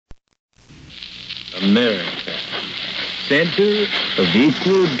America, center of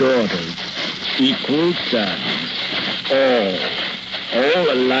equal daughters, equal sons,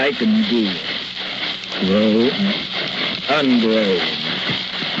 all alike and dear, grown, ungrown,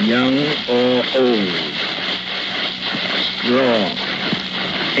 young or old, strong,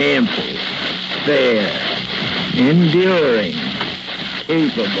 ample, fair, enduring,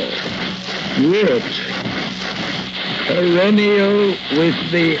 capable, rich, perennial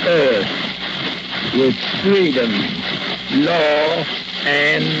with the earth, with freedom, law,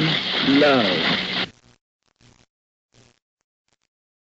 and love.